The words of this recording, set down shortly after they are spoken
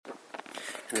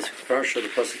In this parsha, the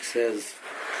pasuk says,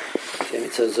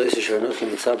 "This is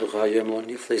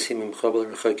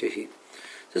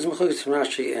Mechukes from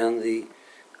Rashi and the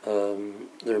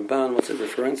Ramban. What's it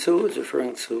referring to? It's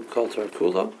referring to Kol Torah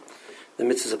Kula, the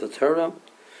mitzvahs of the Torah,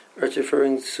 or it's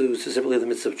referring to specifically the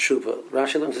mitzvah of Tshuva.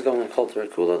 Rashi learns it's going on Kol Torah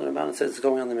Kula. The Ramban says it's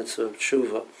going on the mitzvah of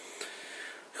Tshuva.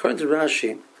 According to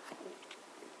Rashi,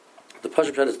 the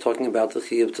Pasuk is talking about the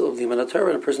chiyuv to live in Torah,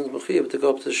 and a person's chiyuv to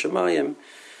go up to the Shemayim.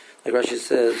 Like Rashi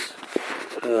says,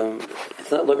 it's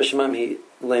not lo b'Shemayim he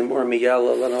leimor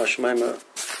miyala lano Shemayim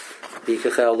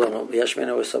b'kachal lano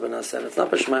yashmena v'sabanasem. It's not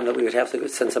b'Shemayim that we would have to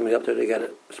send somebody up there to get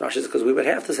it. Rashi says because we would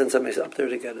have to send somebody up there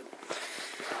to get it.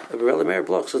 Rebbe Meir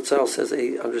Bloch itself says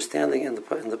a understanding in the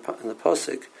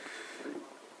pasuk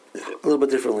a little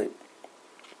bit differently.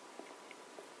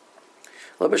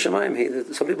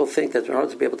 Some people think that in order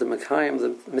to be able to mekayim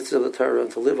the mitzvah of the Torah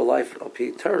and to live a life of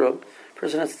Torah, a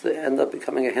person has to end up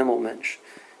becoming a himmel mensch.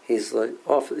 He's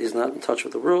he's not in touch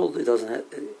with the world. He doesn't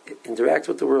interact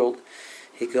with the world.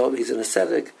 He's an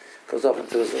ascetic, goes off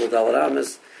into his little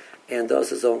dalaramas and does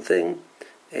his own thing,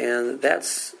 and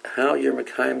that's how you're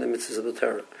mekayim the mitzvahs of the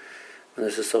Torah. When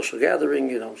there's a social gathering,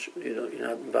 you're not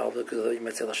involved because you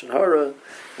might say lashon hara, you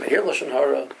might hear lashon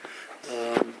hara.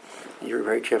 You're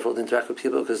very careful to interact with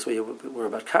people because we're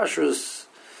about kashrus.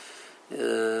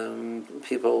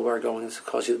 People are going to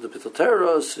cause you to do bittul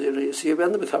Torah, so you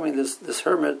end up becoming this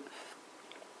hermit.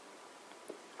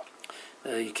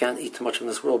 You can't eat too much in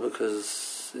this world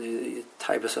because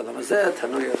taibas adam hazeh,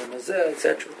 tanui adam hazeh,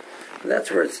 etc. And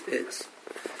that's where it is.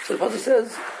 So the pasuk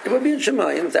says it would be in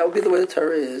Shemayim. If that would be the way the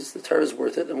Torah is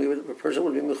worth it, and a person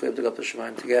would be mechuyev to go up to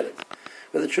Shemayim to get it.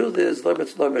 But the truth is, lo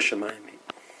b'Shemayim.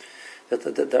 That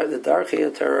the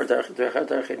Darchei Torah,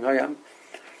 Darchei Noyam,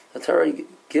 the Torah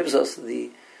gives us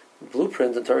the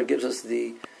blueprint. The Torah gives us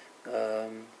the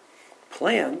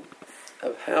plan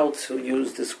of how to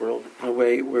use this world in a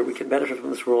way where we can benefit from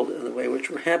this world in the way which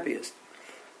we're happiest.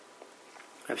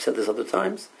 I've said this other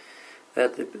times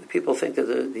that the people think that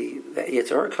the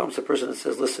Yetzer Hara comes to a person and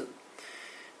says, "Listen,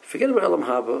 forget about Olam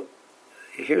Haba.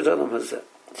 Here's Olam Hazeh."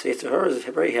 So Yetzer Hara is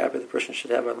very happy the person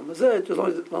should have Olam Hazeh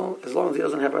as long as he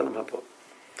doesn't have Olam Haba.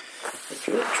 The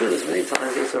truth is, many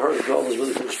times Yetzer Hara's goal is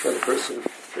really to destroy the person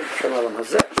from Olam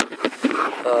Hazeh.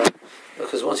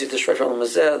 Because once you destroy from Olam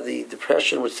Hazeh, the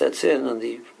depression which sets in and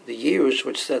the years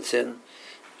which sets in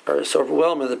are so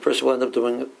overwhelming that the person will end up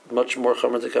doing much more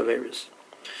chomer de kaveris.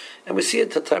 And we see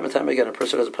it time and time again. A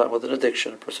person has a problem with an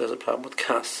addiction. A person has a problem with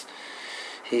kas.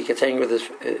 He gets angry with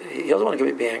he doesn't want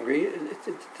to be angry.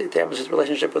 It damages his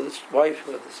relationship with his wife,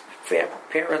 with his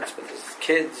parents, with his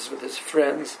kids, with his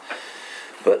friends.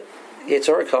 But Yetzer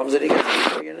Hara comes and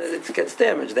it gets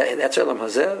damaged. That's Olam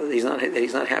Hazeh.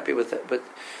 He's not happy with that. But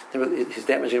he's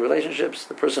damaging relationships.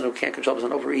 The person who can't control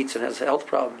himself and overeats and has health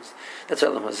problems. That's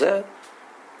Olam Hazeh.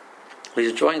 He's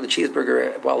enjoying the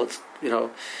cheeseburger while he's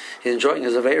enjoying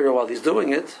his aveira while he's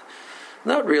doing it.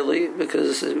 Not really,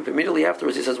 because immediately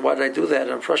afterwards he says, "Why did I do that?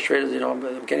 I'm frustrated.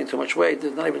 I'm getting too much weight."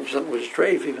 There's not even something with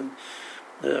strafe, even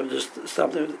just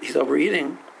something. He's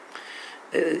overeating.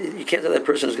 You can't tell that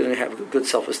person is going to have good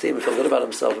self-esteem and feel good about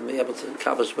himself and be able to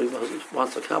accomplish what he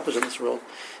wants to accomplish in this world.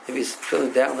 If he's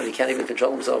feeling down that he can't even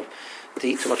control himself to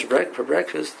eat too much for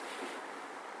breakfast.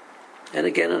 And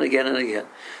again and again and again.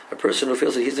 A person who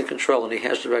feels that he's in control and he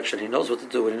has direction, he knows what to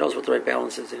do and he knows what the right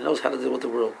balance is, and he knows how to deal with the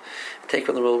world, take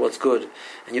from the world what's good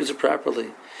and use it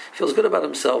properly, feels good about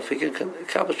himself, he can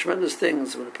accomplish tremendous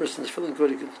things. When a person is feeling good,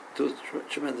 he can do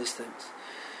tremendous things.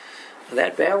 And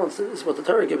that balance is what the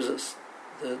Torah gives us.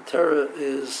 The Torah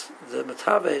is the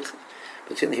matavech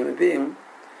between the human being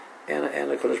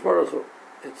and the Kodesh Baruch Hu.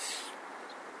 It's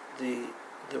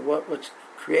what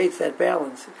creates that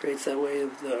balance. It creates that way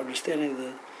of the understanding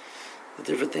the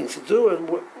different things to do,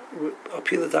 and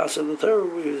appeal the das of the Torah.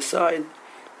 We decide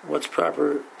what's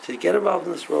proper to get involved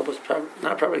in this world, what's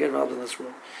not proper to get involved in this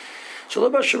world. So, lo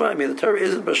b'Shemayim, the Torah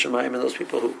isn't b'Shemayim, and those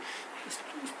people who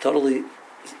totally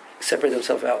separate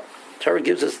themselves out. The Torah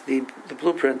gives us the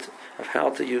blueprint of how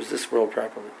to use this world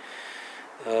properly.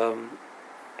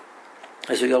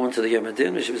 As we go into the Yom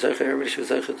Hadin, everybody should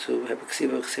be zeicha to have a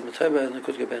ksiva and a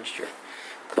good gebench.